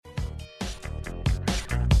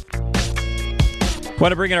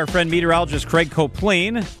Want to bring in our friend meteorologist Craig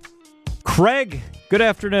Koplein. Craig, good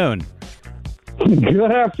afternoon.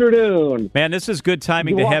 Good afternoon. Man, this is good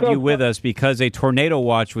timing to have you with us because a tornado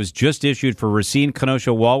watch was just issued for Racine,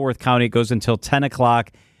 Kenosha, Walworth County. It goes until 10 o'clock.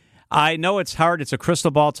 I know it's hard. It's a crystal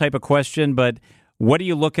ball type of question, but what are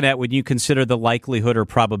you looking at when you consider the likelihood or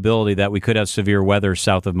probability that we could have severe weather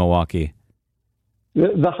south of Milwaukee?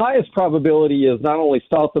 The highest probability is not only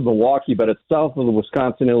south of Milwaukee, but it's south of the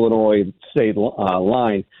Wisconsin-Illinois state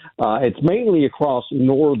line. It's mainly across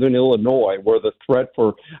northern Illinois, where the threat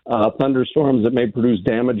for thunderstorms that may produce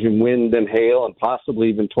damage in wind and hail and possibly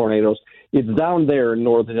even tornadoes, it's down there in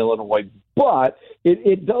northern Illinois. But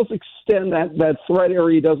it does extend, that threat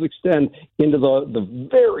area does extend into the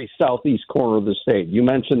very southeast corner of the state. You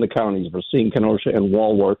mentioned the counties, Racine, Kenosha, and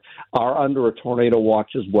Walworth are under a tornado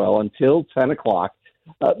watch as well until 10 o'clock.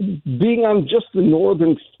 Being on just the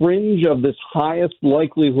northern fringe of this highest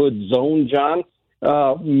likelihood zone, John,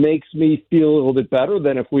 makes me feel a little bit better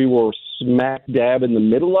than if we were smack dab in the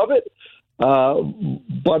middle of it.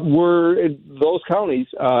 But those counties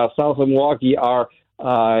south of Milwaukee are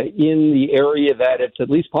in the area that it's at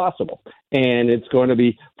least possible. And it's going to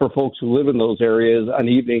be, for folks who live in those areas, an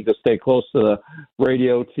evening to stay close to the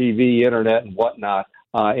radio, TV, internet, and whatnot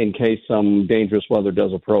in case some dangerous weather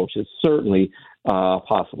does approach. It's certainly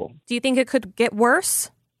possible. Do you think it could get worse?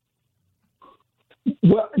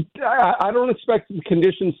 Well, I don't expect the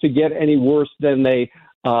conditions to get any worse than they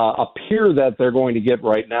appear that they're going to get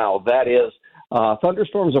right now. That is,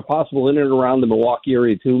 thunderstorms are possible in and around the Milwaukee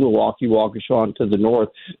area too, Milwaukee, Waukesha to the north,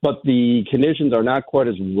 but the conditions are not quite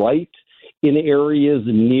as right in areas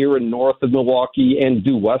near and north of Milwaukee and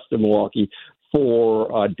due west of Milwaukee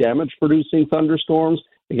for damage-producing thunderstorms.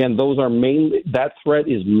 Again, that threat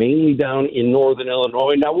is mainly down in northern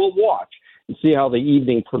Illinois. Now we'll watch and see how the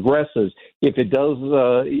evening progresses. If it does,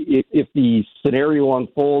 if the scenario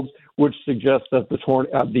unfolds, which suggests that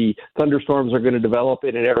the thunderstorms are going to develop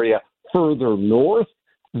in an area further north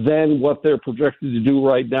than what they're projected to do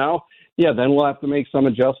right now, then we'll have to make some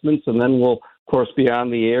adjustments, and then we'll, of course, be on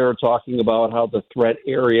the air talking about how the threat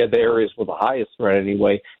area, the areas with the highest threat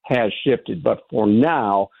anyway, has shifted. But for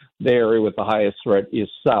now, the area with the highest threat is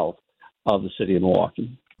south of the city of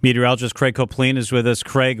Milwaukee. Meteorologist Craig Koplein is with us.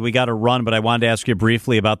 Craig, we got to run, but I wanted to ask you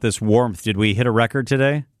briefly about this warmth. Did we hit a record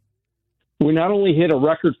today? We not only hit a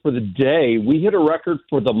record for the day, we hit a record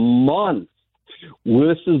for the month.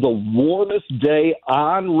 This is the warmest day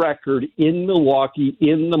on record in Milwaukee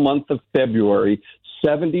in the month of February.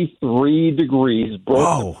 73 degrees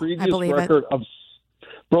broke the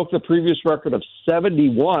previous record of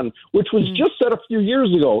 71, which was just set a few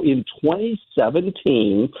years ago in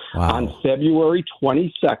 2017. Wow. On February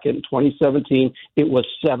 22nd, 2017, it was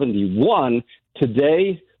 71.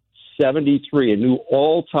 Today, 73, a new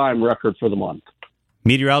all-time record for the month.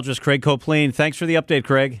 Meteorologist Craig Koplein, thanks for the update,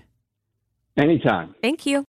 Craig. Anytime. Thank you.